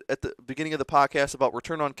listed at the beginning of the podcast about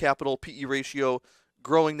return on capital, PE ratio,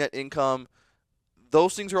 growing net income,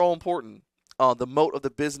 those things are all important. The moat of the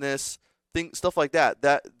business, stuff like that.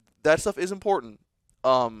 That stuff is important.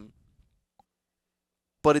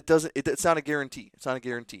 But it's not a guarantee. It's not a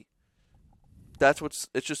guarantee.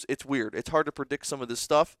 It's weird. It's hard to predict some of this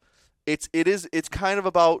stuff. It's kind of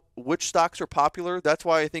about which stocks are popular. That's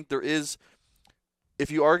why I think there is,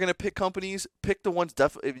 if you are going to pick companies, pick the ones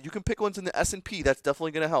if you can pick ones in the S&P, that's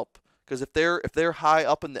definitely going to help. Because if they're high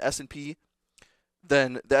up in the S&P,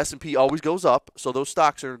 then the S&P always goes up. So those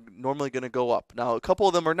stocks are normally going to go up. Now, a couple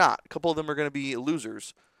of them are not. A couple of them are going to be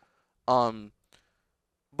losers.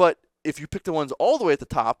 But if you pick the ones all the way at the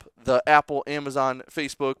top, the Apple, Amazon,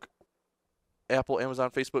 Facebook,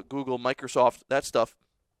 Google, Microsoft, that stuff,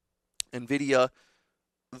 Nvidia,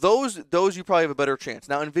 those you probably have a better chance.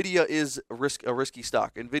 Now, Nvidia is a risky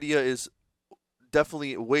stock. Nvidia is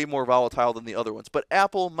definitely way more volatile than the other ones. But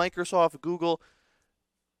Apple, Microsoft, Google,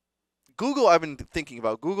 I've been thinking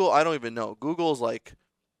about. Google, I don't even know. Google's like,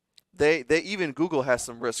 they even Google has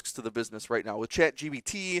some risks to the business right now with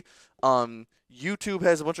ChatGPT. YouTube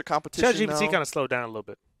has a bunch of competition now. ChatGPT kind of slowed down a little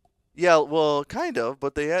bit. Yeah, well, kind of,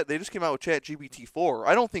 but they just came out with ChatGPT 4.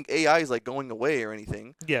 I don't think AI is like going away or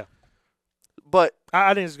anything. Yeah, but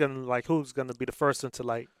I think it's gonna who's gonna be the first one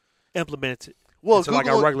to implement it. Well, into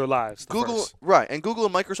Google, our regular lives. Right, and Google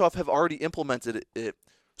and Microsoft have already implemented it.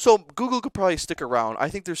 So Google could probably stick around. I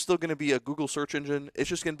think there's still going to be a Google search engine. It's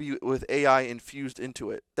just going to be with AI infused into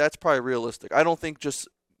it. That's probably realistic. I don't think just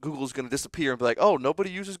Google's going to disappear and be like, oh, nobody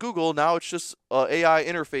uses Google. Now it's just an AI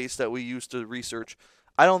interface that we use to research.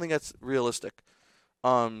 I don't think that's realistic.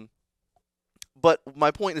 But my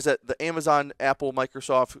point is that the Amazon, Apple,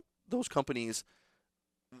 Microsoft, those companies,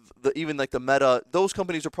 even like the Meta, those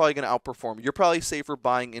companies are probably going to outperform. You're probably safer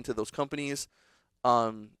buying into those companies.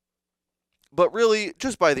 But really,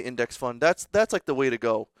 just buy the index fund. That's like the way to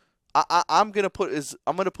go. I'm gonna put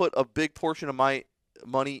a big portion of my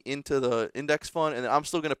money into the index fund, and I'm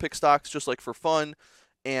still gonna pick stocks just like for fun.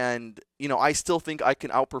 And I still think I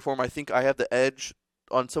can outperform. I think I have the edge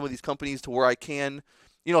on some of these companies to where I can.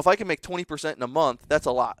 If I can make 20% in a month, that's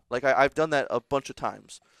a lot. Like I've done that a bunch of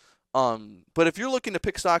times. But if you're looking to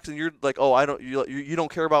pick stocks and you're like, oh, you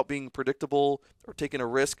don't care about being predictable or taking a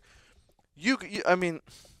risk, you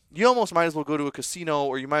almost might as well go to a casino,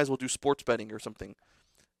 or you might as well do sports betting or something.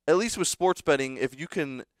 At least with sports betting, if you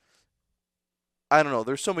can, I don't know,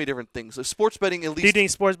 there's so many different things. So sports betting, at least. Do you think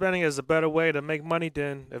sports betting is a better way to make money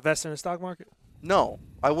than investing in the stock market? No,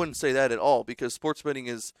 I wouldn't say that at all, because sports betting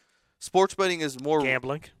is more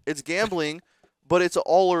gambling. It's gambling, but it's an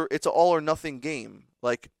all or nothing game.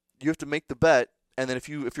 Like, you have to make the bet, and then if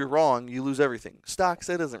you're wrong, you lose everything. Stocks,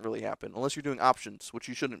 that doesn't really happen unless you're doing options, which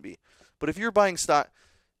you shouldn't be. But if you're buying stock,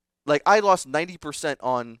 like I lost 90%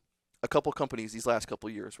 on a couple companies these last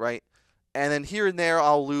couple years, right? And then here and there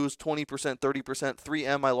I'll lose 20%, 30%.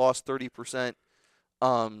 3M I lost 30%.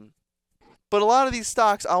 But a lot of these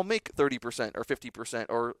stocks I'll make 30% or 50%.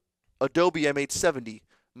 Or Adobe I made 70.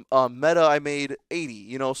 Meta I made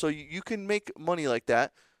 80. So you can make money like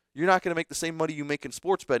that. You're not going to make the same money you make in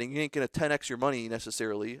sports betting. You ain't going to 10x your money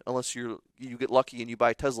necessarily, unless you get lucky and you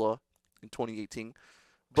buy Tesla in 2018.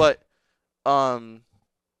 But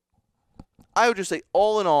I would just say,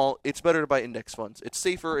 all in all, it's better to buy index funds. It's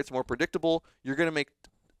safer. It's more predictable. You're going to make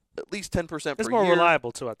at least 10% per year. It's more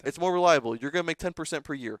reliable, too, I think. It's more reliable. You're going to make 10%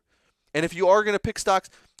 per year. And if you are going to pick stocks,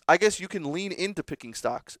 I guess you can lean into picking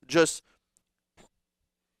stocks. Just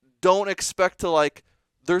don't expect to,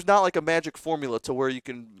 there's not like a magic formula to where you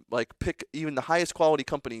can, pick even the highest quality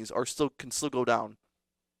companies can still go down.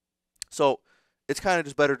 So it's kind of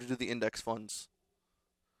just better to do the index funds.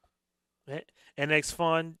 Index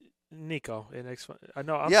fund. Nico, index fund. I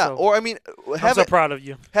know. I'm so proud of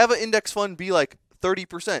you. Have an index fund be like 30%,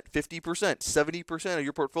 50%, 70% of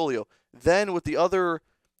your portfolio. Then with the other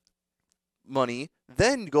money,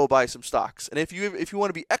 then go buy some stocks. And if you want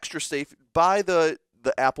to be extra safe, buy the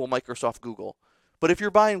Apple, Microsoft, Google. But if you're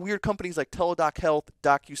buying weird companies like Teladoc Health,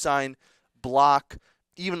 DocuSign, Block,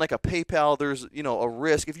 even like a PayPal, there's a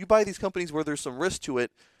risk. If you buy these companies where there's some risk to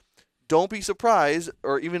it, don't be surprised,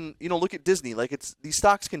 or even, look at Disney. These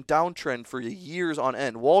stocks can downtrend for years on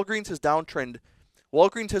end. Walgreens has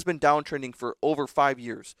been downtrending for over 5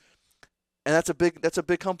 years. And that's a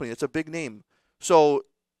big company. That's a big name. So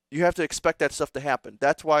you have to expect that stuff to happen.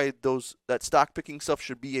 That's why that stock picking stuff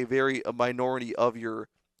should be a minority of your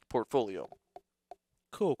portfolio.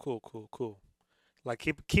 Cool.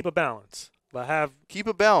 Keep a balance. But keep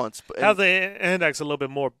a balance. Have the index a little bit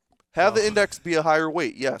more. Have the index be a higher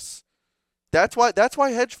weight, yes. That's why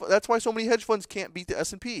so many hedge funds can't beat the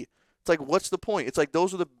S&P. It's like, what's the point? It's like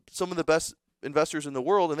those are some of the best investors in the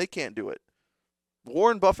world, and they can't do it.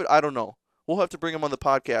 Warren Buffett, I don't know. We'll have to bring him on the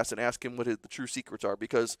podcast and ask him what the true secrets are,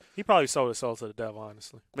 because he probably sold his soul to the devil,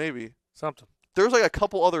 honestly. Maybe something. There's like a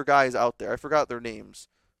couple other guys out there. I forgot their names,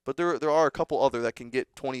 but there are a couple other that can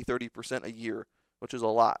get 20-30% a year, which is a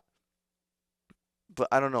lot. But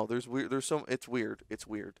I don't know. It's weird. It's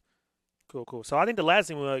weird. Cool. So I think the last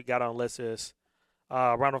thing we got on the list is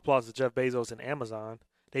round of applause to Jeff Bezos and Amazon.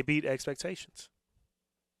 They beat expectations.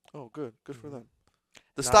 Oh, good. Good for them.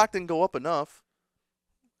 The stock didn't go up enough.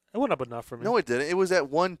 It went up enough for me. No, it didn't. It was at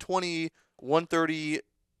 120, 130.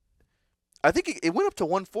 I think it went up to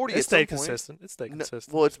 140 it at stayed some point. consistent. It stayed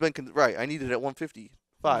consistent. Well, it's been right. I needed it at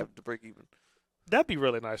 155 to break even. That'd be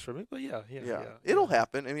really nice for me. But yeah. It'll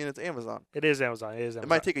happen. I mean, it's Amazon. It is Amazon. It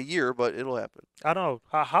might take a year, but it'll happen. I know.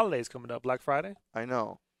 Holidays coming up. Black Friday. I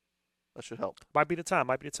know. That should help. Might be the time.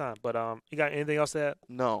 But you got anything else to add?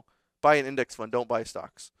 No. Buy an index fund. Don't buy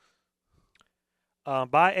stocks.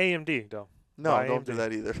 Buy AMD though. No, buy don't AMD. do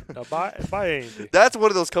that either. No, buy AMD. That's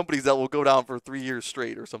one of those companies that will go down for 3 years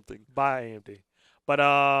straight or something. Buy AMD. But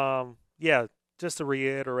yeah, just to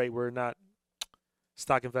reiterate, we're not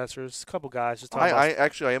stock investors. A couple guys just talking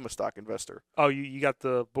about. I am a stock investor. Oh, you got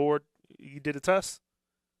the board? You did a test?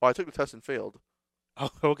 Oh, I took the test and failed.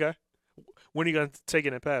 Oh, okay. When are you gonna take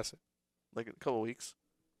it and pass it? Like in a couple of weeks.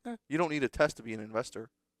 Eh. You don't need a test to be an investor.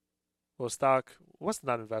 Well, stock. What's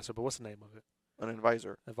not investor? But what's the name of it? An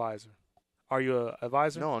advisor. Advisor. Are you a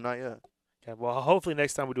advisor? No, not yet. Okay. Well, hopefully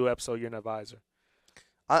next time we do an episode, you're an advisor.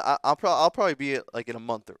 I'll probably be like in a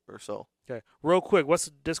month or so. Okay. Real quick, what's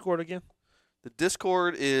the Discord again? The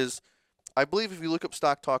Discord is, I believe, if you look up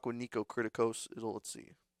Stock Talk with Nico Kritikos, let's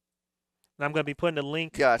see. And I'm gonna be putting the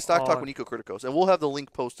link. Yeah, Stock Talk on- with Nico Kritikos, and we'll have the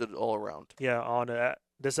link posted all around. Yeah, on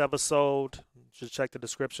this episode. Just check the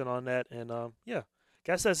description on that. And yeah,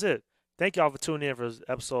 guess that's it. Thank y'all for tuning in for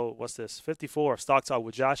episode, what's this, 54 of Stock Talk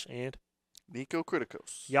with Josh and Nico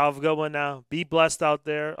Kritikos. y'all have a good one now. Be blessed out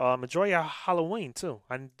there. Enjoy your Halloween too.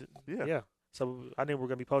 Yeah. So I think we're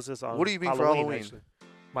gonna be posting this on. What are you being for Halloween? Actually.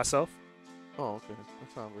 Myself. Oh, okay.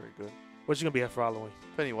 That's not very good. What you gonna be at for Halloween?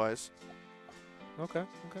 Pennywise. Okay.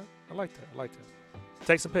 I like that.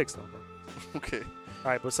 Take some pics though, bro. Okay.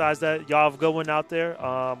 All right. Besides that, y'all have a good one out there.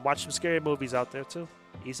 Watch some scary movies out there too.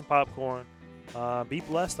 Eat some popcorn. Be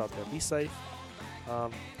blessed out there. Be safe.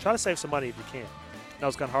 Try to save some money if you can. I know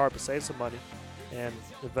it's kind of hard, but save some money and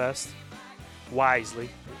invest wisely.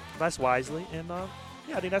 Invest wisely. And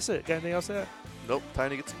yeah, I think that's it. Got anything else to add? Nope. Time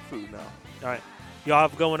to get some food now. All right. Y'all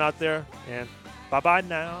have a good one out there. And bye-bye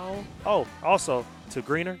now. Oh, also, to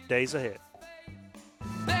greener days ahead.